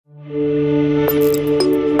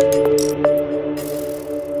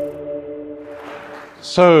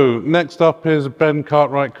So next up is Ben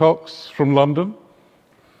Cartwright Cox from London.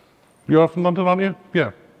 You are from London, aren't you?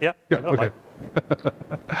 Yeah. Yeah. Okay.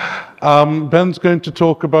 Ben's going to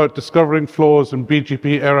talk about discovering flaws in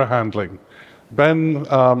BGP error handling. Ben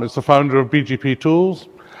is the founder of BGP Tools,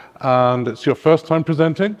 and it's your first time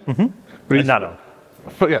presenting.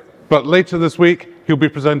 But later this week, he'll be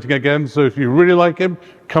presenting again, so if you really like him,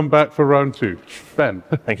 come back for round 2. Ben.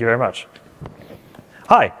 Thank you very much.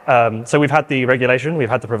 Hi, so we've had the regulation, we've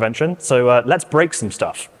had the prevention, so let's break some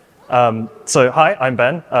stuff. Hi, I'm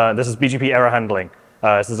Ben. This is BGP error handling.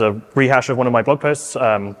 This is a rehash of one of my blog posts,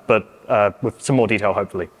 but with some more detail,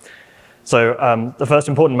 hopefully. So the first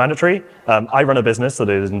important mandatory, I run a business that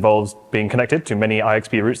involves being connected to many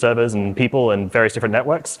IXP root servers and people and various different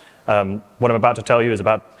networks. What I'm about to show you is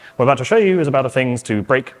about things to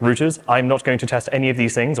break routers. I'm not going to test any of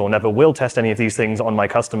these things, or never will test any of these things on my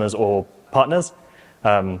customers or partners.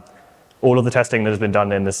 All of the testing that has been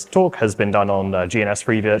done in this talk has been done on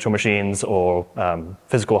GNS-free virtual machines or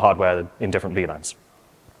physical hardware in different VLANs.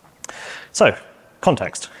 So,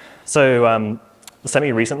 context. So,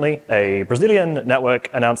 semi-recently, a Brazilian network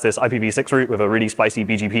announced this IPv6 route with a really spicy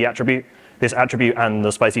BGP attribute. This attribute and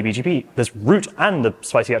the spicy BGP, this route and the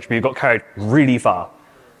spicy attribute got carried really far.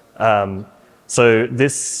 So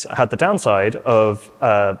this had the downside of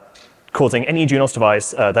causing any Junos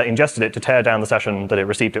device that ingested it to tear down the session that it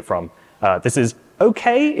received it from. This is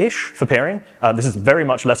okay-ish for peering. This is very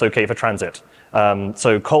much less okay for transit.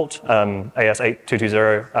 So Colt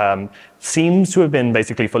AS8220 seems to have been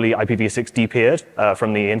basically fully IPv6 de-peered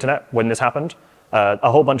from the internet when this happened.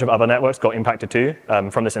 A whole bunch of other networks got impacted too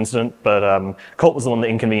from this incident, but Colt was the one that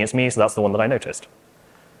inconvenienced me, so that's the one that I noticed.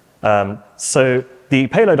 So the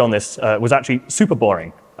payload on this was actually super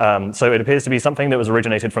boring. So it appears to be something that was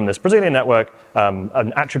originated from this Brazilian network,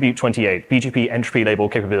 an attribute 28, BGP entropy label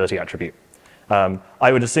capability attribute.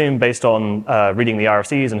 I would assume, based on reading the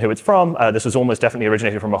RFCs and who it's from, this was almost definitely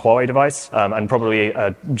originated from a Huawei device and probably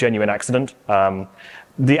a genuine accident.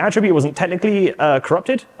 The attribute wasn't technically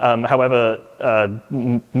corrupted. However,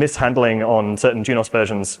 mishandling on certain Junos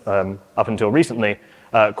versions up until recently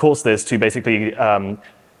caused this to basically,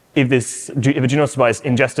 if a Junos device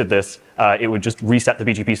ingested this, it would just reset the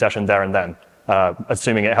BGP session there and then,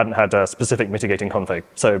 assuming it hadn't had a specific mitigating config.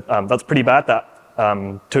 So that's pretty bad. That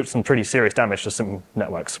took some pretty serious damage to some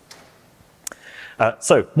networks.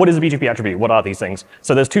 So what is a BGP attribute? What are these things?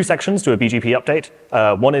 So there's 2 sections to a BGP update.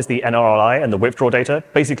 One is the NRLI and the withdraw data,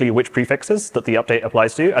 basically which prefixes that the update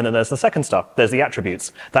applies to. And then there's the second stuff. There's the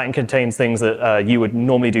attributes. That contains things that you would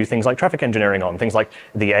normally do things like traffic engineering on, things like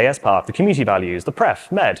the AS path, the community values, the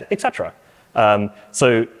pref, med, etc.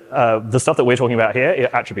 So the stuff that we're talking about here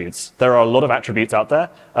are attributes. There are a lot of attributes out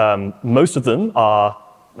there. Most of them are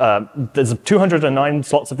there's 209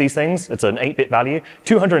 slots of these things. It's an 8-bit value.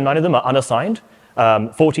 209 of them are unassigned.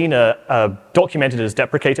 14 are documented as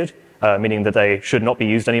deprecated, meaning that they should not be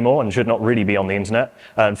used anymore and should not really be on the internet.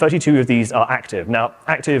 And 32 of these are active. Now,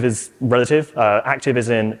 active is relative. Active is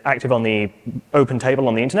active on the open table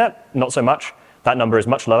on the internet, not so much. That number is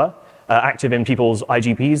much lower. Active in people's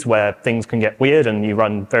IGPs, where things can get weird and you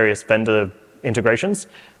run various vendor integrations,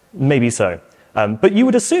 maybe so. But you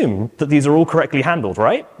would assume that these are all correctly handled,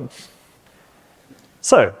 right?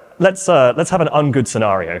 So let's have an ungood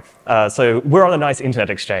scenario. So we're on a nice internet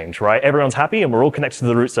exchange, right? Everyone's happy and we're all connected to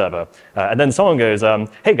the root server. And then someone goes,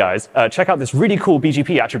 hey guys, check out this really cool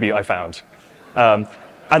BGP attribute I found.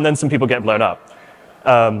 And then some people get blown up.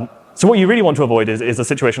 So what you really want to avoid is a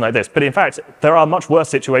situation like this. But in fact, there are much worse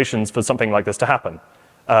situations for something like this to happen.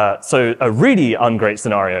 So a really ungreat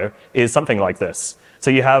scenario is something like this.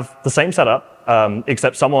 So you have the same setup,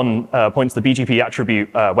 except someone points the BGP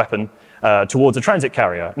attribute weapon towards a transit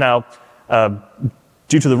carrier. Now,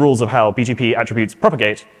 due to the rules of how BGP attributes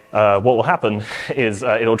propagate, what will happen is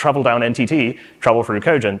it'll travel down NTT, travel through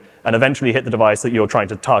Cogent, and eventually hit the device that you're trying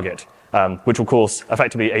to target, which will cause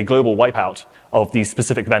effectively a global wipeout of the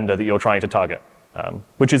specific vendor that you're trying to target,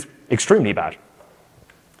 which is extremely bad.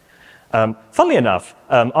 Funnily enough,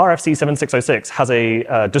 RFC 7606 has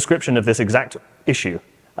a description of this exact issue.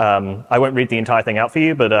 I won't read the entire thing out for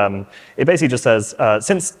you, but it basically just says,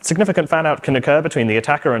 since significant fan-out can occur between the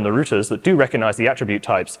attacker and the routers that do recognize the attribute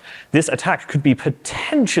types, this attack could be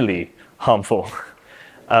potentially harmful,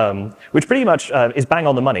 which pretty much is bang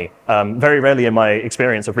on the money. Very rarely in my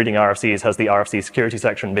experience of reading RFCs has the RFC security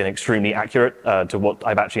section been extremely accurate to what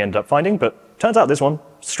I've actually ended up finding, but turns out this one,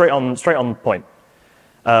 straight on point.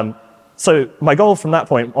 So my goal from that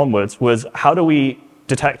point onwards was, how do we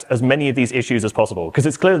detect as many of these issues as possible? Because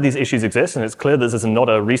it's clear that these issues exist, and it's clear that this is not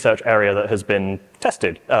a research area that has been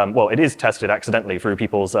tested. Well, it is tested accidentally through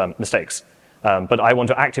people's mistakes. But I want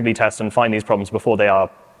to actively test and find these problems before they are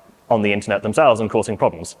on the internet themselves and causing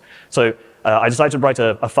problems. So I decided to write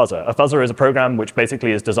a fuzzer. A fuzzer is a program which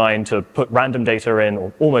basically is designed to put random data in,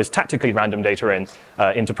 or almost tactically random data in,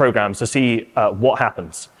 into programs to see what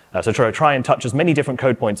happens. So try and touch as many different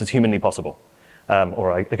code points as humanly possible,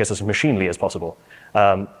 or I guess as machinely as possible.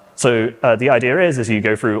 So the idea is you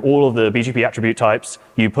go through all of the BGP attribute types,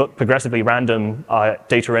 you put progressively random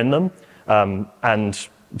data in them, and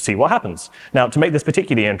see what happens. Now, to make this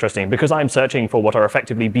particularly interesting, because I'm searching for what are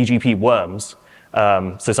effectively BGP worms,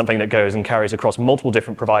 so something that goes and carries across multiple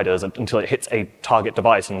different providers until it hits a target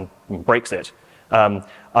device and breaks it,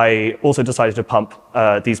 I also decided to pump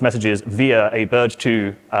these messages via a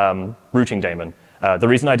Bird2 routing daemon. The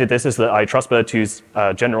reason I did this is that I trust Bird2's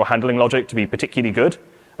general handling logic to be particularly good.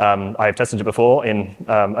 I've tested it before in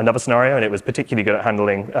another scenario, and it was particularly good at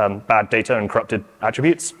handling bad data and corrupted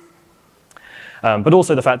attributes. But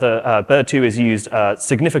also the fact that Bird2 is used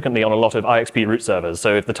significantly on a lot of IXP root servers.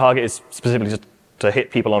 So if the target is specifically to hit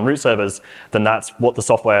people on root servers, then that's what the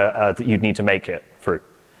software that you'd need to make it through.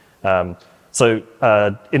 So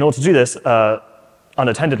in order to do this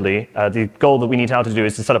unattendedly, the goal that we need now to do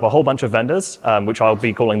is to set up a whole bunch of vendors, which I'll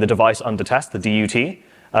be calling the device under test, the DUT.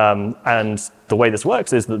 And the way this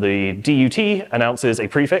works is that the DUT announces a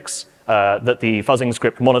prefix that the fuzzing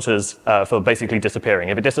script monitors for basically disappearing.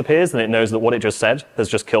 If it disappears, then it knows that what it just said has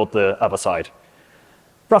just killed the other side.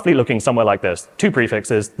 Roughly looking somewhere like this. Two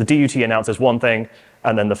prefixes, the DUT announces one thing,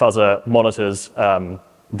 and then the fuzzer monitors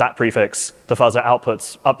that prefix. The fuzzer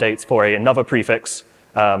outputs updates for another prefix.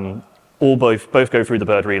 Both go through the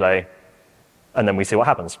bird relay, and then we see what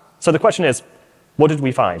happens. So the question is, what did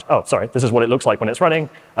we find? Oh, sorry, this is what it looks like when it's running.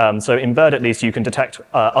 So in Bird, at least, you can detect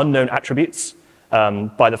unknown attributes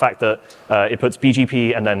by the fact that it puts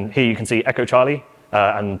BGP, and then here you can see echo Charlie,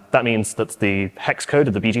 and that means that's the hex code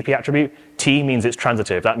of the BGP attribute. T means it's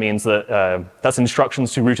transitive. That means that that's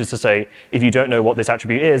instructions to routers to say, if you don't know what this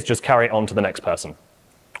attribute is, just carry it on to the next person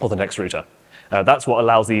or the next router. That's what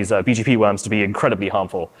allows these BGP worms to be incredibly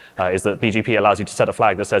harmful, is that BGP allows you to set a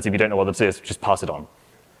flag that says, if you don't know what this is, just pass it on.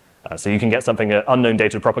 So you can get something that unknown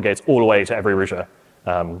data propagates all the way to every router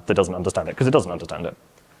that doesn't understand it, because it doesn't understand it.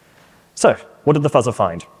 So what did the fuzzer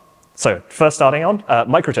find? So first starting on,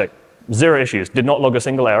 MikroTik, 0 issues, did not log a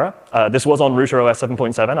single error. This was on RouterOS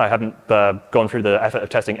 7.7. I haven't gone through the effort of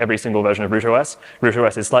testing every single version of RouterOS.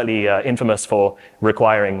 RouterOS is slightly infamous for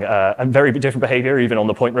requiring a very different behavior, even on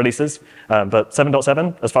the point releases. But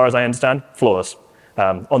 7.7, as far as I understand, flawless,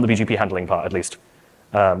 on the BGP handling part at least.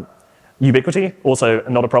 Ubiquity, also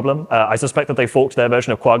not a problem. I suspect that they forked their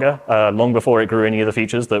version of Quagga long before it grew any of the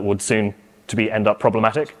features that would soon to end up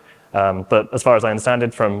problematic. But as far as I understand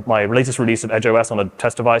it, from my latest release of EdgeOS on a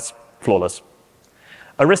test device, flawless.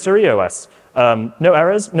 Arista EOS, no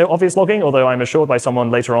errors, no obvious logging, although I'm assured by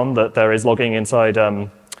someone later on that there is logging inside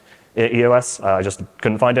EOS. I just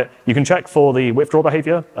couldn't find it. You can check for the withdraw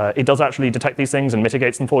behavior. It does actually detect these things and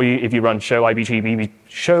mitigates them for you. If you run show IP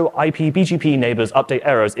BGP neighbors update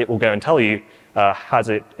errors, it will go and tell you has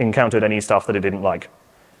it encountered any stuff that it didn't like.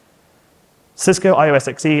 Cisco iOS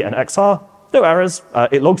XE and XR, no errors.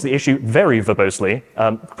 It logs the issue very verbosely,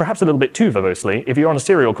 perhaps a little bit too verbosely. If you're on a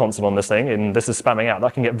serial console on this thing and this is spamming out,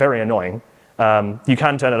 that can get very annoying. You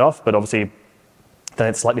can turn it off, but obviously then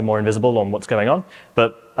it's slightly more invisible on what's going on.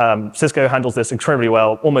 But Cisco handles this incredibly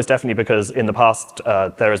well, almost definitely because in the past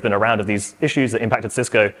there has been a round of these issues that impacted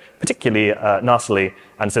Cisco particularly nastily,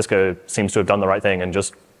 and Cisco seems to have done the right thing and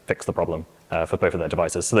just fixed the problem for both of their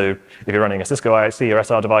devices. So if you're running a Cisco IXC or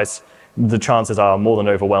SR device, the chances are more than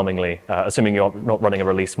overwhelmingly, assuming you're not running a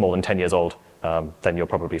release more than 10 years old, then you're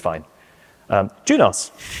probably fine.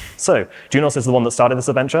 Junos. So Junos is the one that started this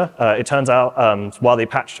adventure. It turns out while they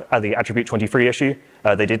patched the attribute 23 issue,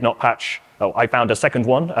 they did not patch. Oh, I found a second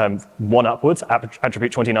one, one upwards,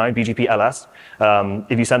 attribute 29, BGP LS.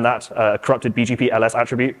 If you send that corrupted BGP LS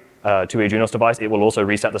attribute to a Junos device, it will also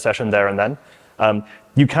reset the session there and then.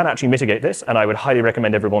 You can actually mitigate this, and I would highly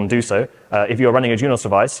recommend everyone do so. If you're running a Junos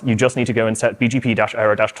device, you just need to go and set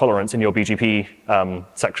BGP-error-tolerance in your BGP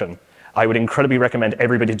section. I would incredibly recommend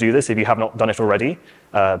everybody do this if you have not done it already.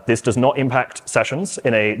 This does not impact sessions.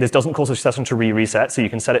 This doesn't cause a session to reset, so you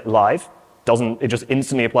can set it live. It just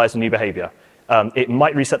instantly applies to new behavior. It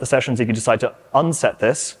might reset the sessions if you decide to unset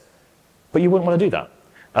this, but you wouldn't want to do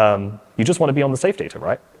that. You just want to be on the safe data,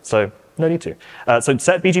 right? So no need to. So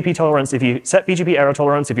set BGP tolerance. If you set BGP error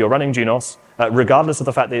tolerance, if you're running Junos, regardless of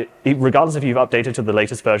the fact that, regardless if you've updated to the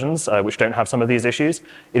latest versions, which don't have some of these issues,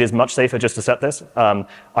 it is much safer just to set this.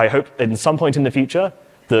 I hope at some point in the future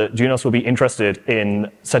that Junos will be interested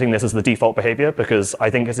in setting this as the default behavior, because I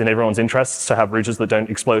think it's in everyone's interests to have routers that don't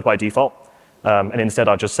explode by default. and instead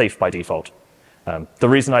are just safe by default. The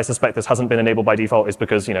reason I suspect this hasn't been enabled by default is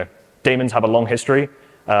because daemons have a long history.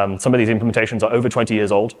 Some of these implementations are over 20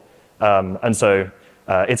 years old, and so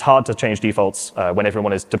it's hard to change defaults when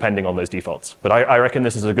everyone is depending on those defaults. But I reckon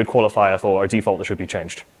this is a good qualifier for a default that should be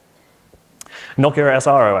changed. Nokia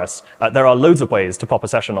SROS. There are loads of ways to pop a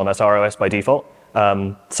session on SROS by default.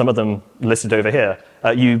 Some of them listed over here.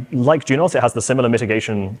 Like Junos, it has the similar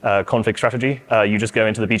mitigation config strategy. You just go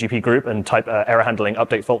into the BGP group and type error handling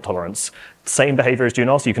update fault tolerance. Same behavior as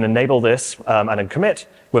Junos. You can enable this and then commit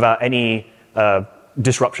without any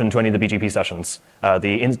disruption to any of the BGP sessions.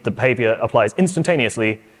 The behavior applies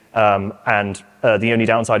instantaneously, and the only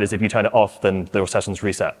downside is if you turn it off, then the sessions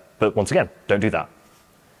reset. But once again, don't do that.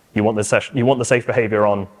 You want the safe behavior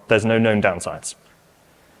on. There's no known downsides.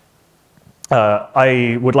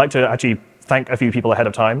 I would like to actually thank a few people ahead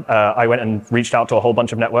of time. I went and reached out to a whole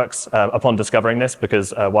bunch of networks upon discovering this,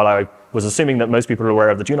 because while I was assuming that most people were aware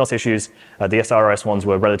of the Junos issues, the SROS ones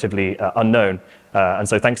were relatively unknown. And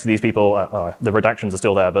so thanks to these people, the redactions are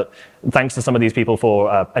still there, but thanks to some of these people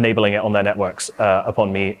for enabling it on their networks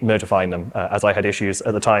upon me notifying them, as I had issues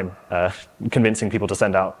at the time convincing people to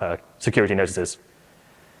send out security notices.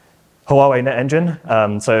 Huawei Net Engine,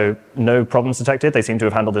 so no problems detected. They seem to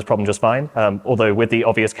have handled this problem just fine, although with the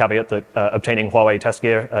obvious caveat that obtaining Huawei test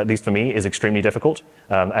gear, at least for me, is extremely difficult,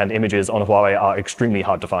 and images on Huawei are extremely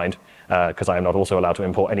hard to find, because I am not also allowed to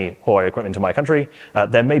import any Huawei equipment into my country.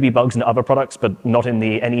 There may be bugs in other products, but not in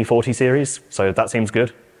the NE40 series, so that seems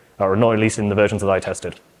good, or not at least in the versions that I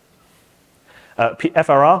tested.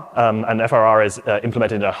 FRR, and FRR is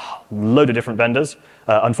implemented in a load of different vendors.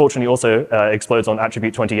 Unfortunately, also explodes on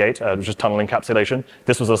attribute 28, which is tunnel encapsulation.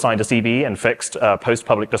 This was assigned to CB and fixed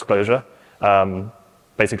post-public disclosure.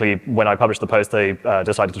 Basically, when I published the post, they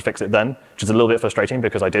decided to fix it then, which is a little bit frustrating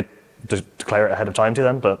because I did declare it ahead of time to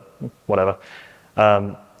them, but whatever.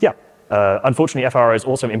 Unfortunately, FRR is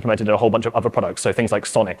also implemented in a whole bunch of other products, so things like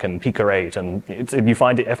Sonic and Pika 8, and you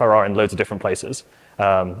find FRR in loads of different places.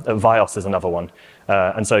 Vios is another one.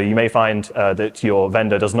 And so you may find that your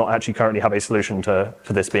vendor does not actually currently have a solution for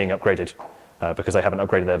this being upgraded, because they haven't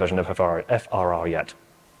upgraded their version of FRR yet.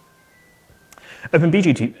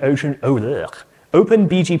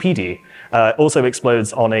 OpenBGPD also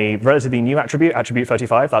explodes on a relatively new attribute, attribute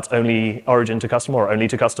 35. That's only origin to customer or only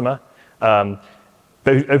to customer.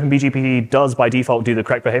 But OpenBGPD does, by default, do the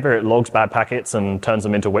correct behavior. It logs bad packets and turns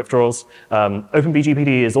them into withdrawals.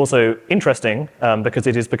 OpenBGPD is also interesting because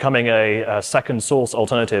it is becoming a second source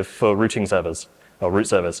alternative for routing servers, or root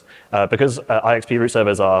servers. Because IXP root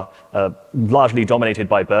servers are largely dominated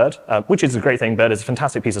by Bird, which is a great thing. Bird is a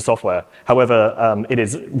fantastic piece of software. However, it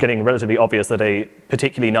is getting relatively obvious that a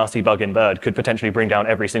particularly nasty bug in Bird could potentially bring down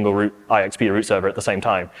every single IXP root server at the same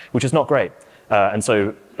time, which is not great. And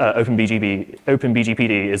so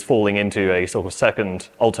OpenBGPD is falling into a sort of second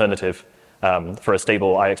alternative for a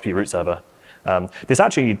stable IXP root server. This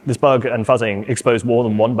bug and fuzzing exposed more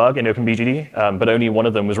than one bug in OpenBGD, but only one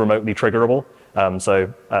of them was remotely triggerable.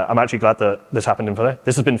 So I'm actually glad that this happened in Flare.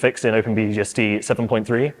 This has been fixed in OpenBGST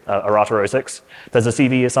 7.3, errata 06. There's a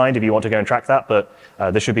CV assigned if you want to go and track that, but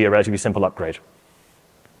this should be a relatively simple upgrade.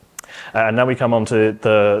 And now we come on to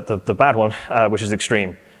the bad one, which is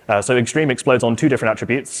Extreme. So Extreme explodes on two different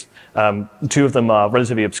attributes. Two of them are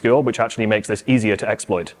relatively obscure, which actually makes this easier to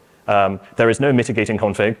exploit. There is no mitigating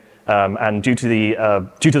config, and due to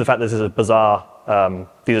the fact that this is a bizarre,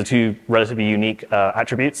 these are two relatively unique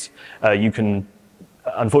attributes, you can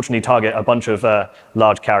unfortunately target a bunch of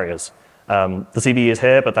large carriers. The CV is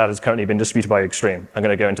here, but that has currently been disputed by Extreme. I'm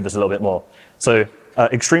going to go into this a little bit more. So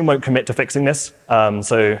Extreme won't commit to fixing this.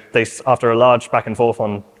 So they, after a large back and forth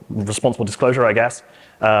on responsible disclosure, I guess,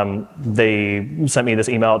 they sent me this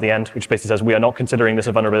email at the end, which basically says, we are not considering this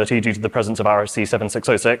a vulnerability due to the presence of RFC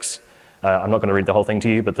 7606. I'm not going to read the whole thing to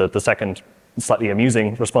you, but the second slightly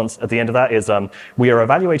amusing response at the end of that is, we are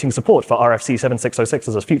evaluating support for RFC 7606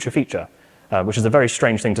 as a future feature, which is a very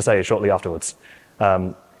strange thing to say shortly afterwards.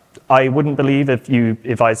 I wouldn't believe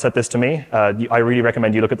if I said this to me. I really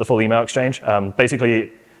recommend you look at the full email exchange.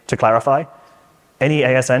 Basically, to clarify, any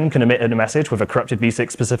ASN can emit a message with a corrupted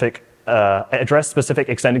v6 specific address specific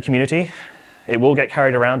extended community. It will get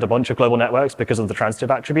carried around a bunch of global networks because of the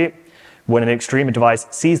transitive attribute. When an Extreme device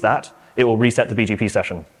sees that, it will reset the BGP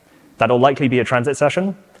session. That'll likely be a transit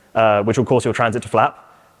session, which will cause your transit to flap,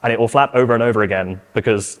 and it will flap over and over again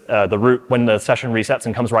because the root, when the session resets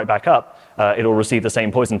and comes right back up, it'll receive the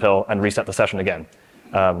same poison pill and reset the session again.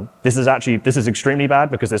 This is extremely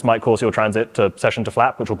bad because this might cause your transit session to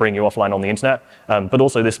flap, which will bring you offline on the internet. But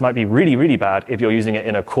also this might be really, really bad if you're using it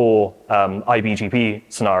in a core IBGP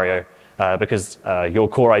scenario, because your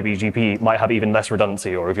core IBGP might have even less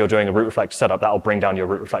redundancy, or if you're doing a root reflector setup, that'll bring down your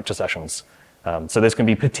root reflector sessions. So this can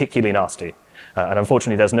be particularly nasty. And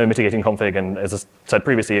unfortunately, there's no mitigating config, and as I said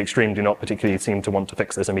previously, Extreme do not particularly seem to want to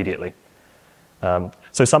fix this immediately.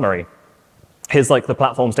 So summary. Here's like the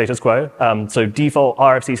platform status quo. So default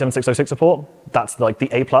RFC 7606 support, that's like the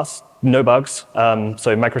A+, no bugs.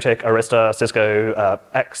 So MikroTik, Arista, Cisco,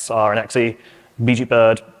 XR and XE,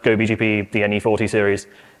 BGP, Go BGP, the NE40 series.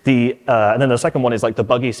 And then the second one is like the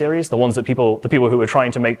buggy series, the ones that the people who were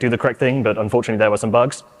trying to do the correct thing, but unfortunately there were some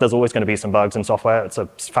bugs. There's always going to be some bugs in software. It's a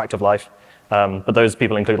fact of life. But those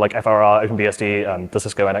people include like FRR, OpenBSD, the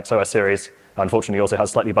Cisco NXOS series. Unfortunately, also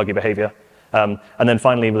has slightly buggy behavior. And then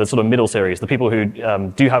finally, with the sort of middle series, the people who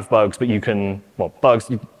do have bugs, but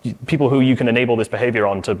people who you can enable this behavior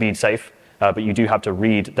on to be safe, but you do have to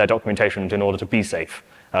read their documentation in order to be safe.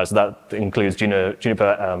 So that includes Juniper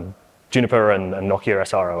and Nokia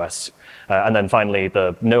SROS. And then finally,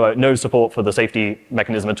 no support for the safety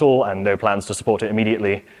mechanism at all, and no plans to support it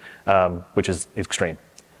immediately, which is extreme.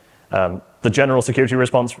 The general security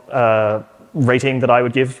response rating that I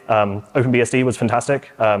would give, OpenBSD was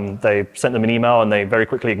fantastic. They sent them an email and they very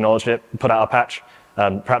quickly acknowledged it, put out a patch,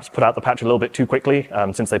 perhaps put out the patch a little bit too quickly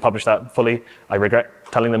since they published that fully. I regret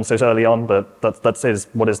telling them so early on, but that is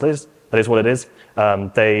what it is. That is what it is.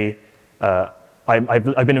 I've been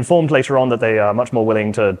informed later on that they are much more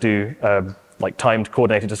willing to do like timed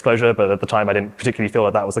coordinated disclosure, but at the time I didn't particularly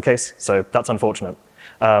feel that was the case, so that's unfortunate.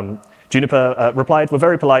 Juniper replied, were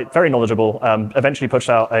very polite, very knowledgeable, eventually pushed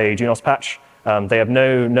out a Junos patch. They have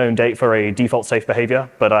no known date for a default safe behavior,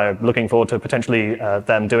 but I'm looking forward to potentially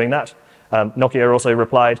them doing that. Nokia also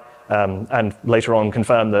replied and later on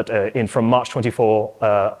confirmed that from March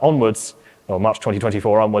 24 onwards, or March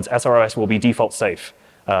 2024 onwards, SROS will be default safe.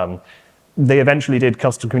 They eventually did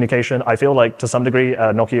custom communication. I feel like to some degree,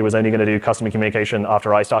 Nokia was only going to do custom communication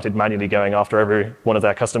after I started manually going after every one of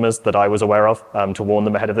their customers that I was aware of to warn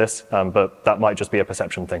them ahead of this, but that might just be a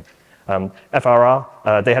perception thing.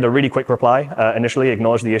 FRR, they had a really quick reply, initially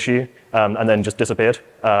acknowledged the issue, and then just disappeared.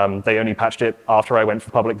 They only patched it after I went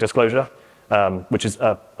for public disclosure, which is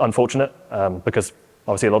unfortunate because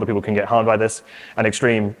obviously a lot of people can get harmed by this. And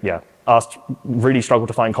Extreme, really struggled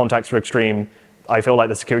to find contacts for Extreme. I feel like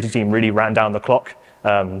the security team really ran down the clock.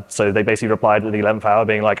 So they basically replied at the 11th hour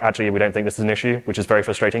being like, actually, we don't think this is an issue, which is very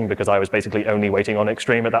frustrating because I was basically only waiting on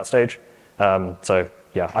Extreme at that stage. So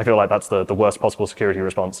yeah, I feel like that's the worst possible security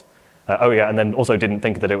response. And then also didn't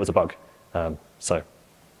think that it was a bug.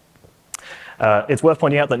 It's worth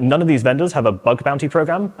pointing out that none of these vendors have a bug bounty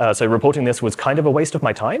program. So reporting this was kind of a waste of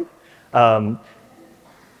my time.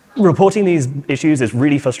 Reporting these issues is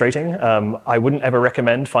really frustrating. I wouldn't ever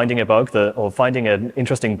recommend finding a bug or finding an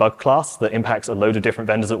interesting bug class that impacts a load of different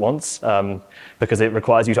vendors at once, because it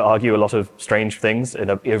requires you to argue a lot of strange things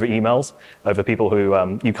over emails over people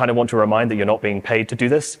who you kind of want to remind that you're not being paid to do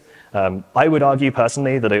this. I would argue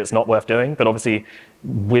personally that it's not worth doing, but obviously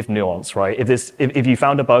with nuance, right? If you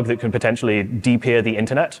found a bug that could potentially de-peer the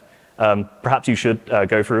internet, perhaps you should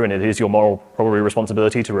go through, and it is your moral probably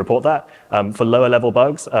responsibility to report that. For lower level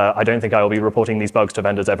bugs, I don't think I will be reporting these bugs to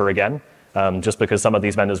vendors ever again, just because some of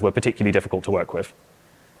these vendors were particularly difficult to work with.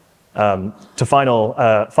 To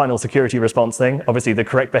final security response thing, obviously the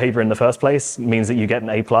correct behavior in the first place means that you get an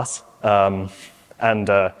A+. And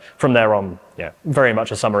from there on, very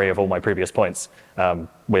much a summary of all my previous points,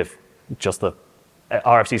 with just the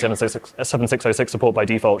RFC 7606 support by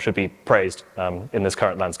default should be praised in this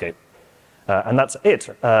current landscape. And that's it.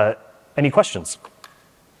 Any questions?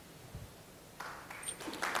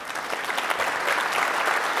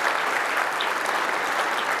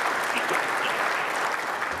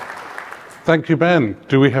 Thank you, Ben.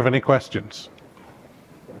 Do we have any questions?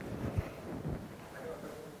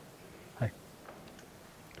 Hi.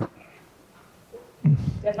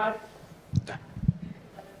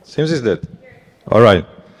 Seems it's dead. All right.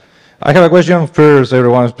 I have a question. First,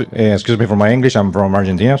 everyone, excuse me for my English. I'm from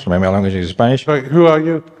Argentina, so my main language is Spanish. Sorry, who are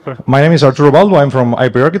you? Sorry. My name is Arturo Baldo. I'm from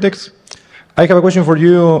IP Architects. I have a question for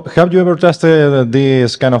you. Have you ever tested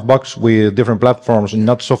this kind of bugs with different platforms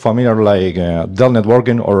not so familiar like Dell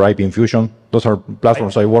Networking or IP Infusion? Those are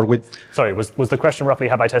platforms I work with. Sorry, was the question roughly,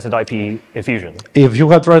 have I tested IP Infusion? If you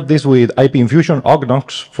have tried this with IP Infusion,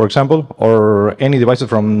 Ognox, for example, or any devices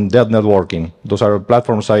from Dell Networking. Those are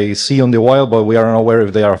platforms I see on the wild, but we are not aware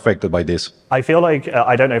if they are affected by this. I feel like,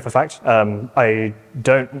 I don't know for a fact. I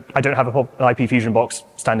don't have an IP Fusion box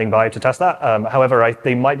standing by to test that. However,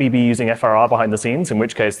 they might be using FRR behind the scenes, in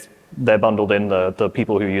which case they're bundled in the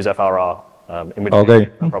people who use FRR. In which case,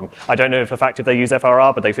 no problem. I don't know for a fact if they use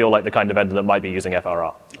FRR, but they feel like the kind of vendor that might be using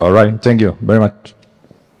FRR. All right, thank you very much.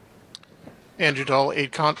 Andrew Dull,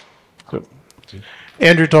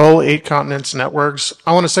 8 Continents Networks.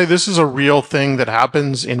 I want to say this is a real thing that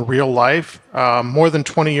happens in real life. More than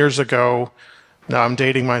 20 years ago, now I'm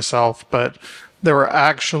dating myself, but there were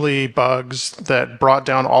actually bugs that brought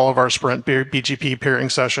down all of our Sprint BGP peering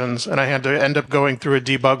sessions, and I had to end up going through a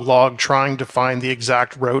debug log trying to find the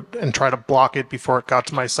exact route and try to block it before it got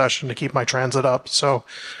to my session to keep my transit up. So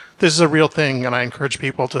this is a real thing, and I encourage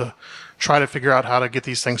people to try to figure out how to get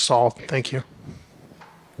these things solved. Thank you.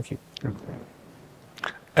 Thank you.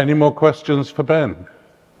 Any more questions for Ben?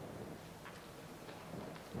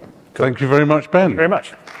 Thank you very much, Ben. Thank you very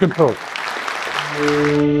much. Good talk.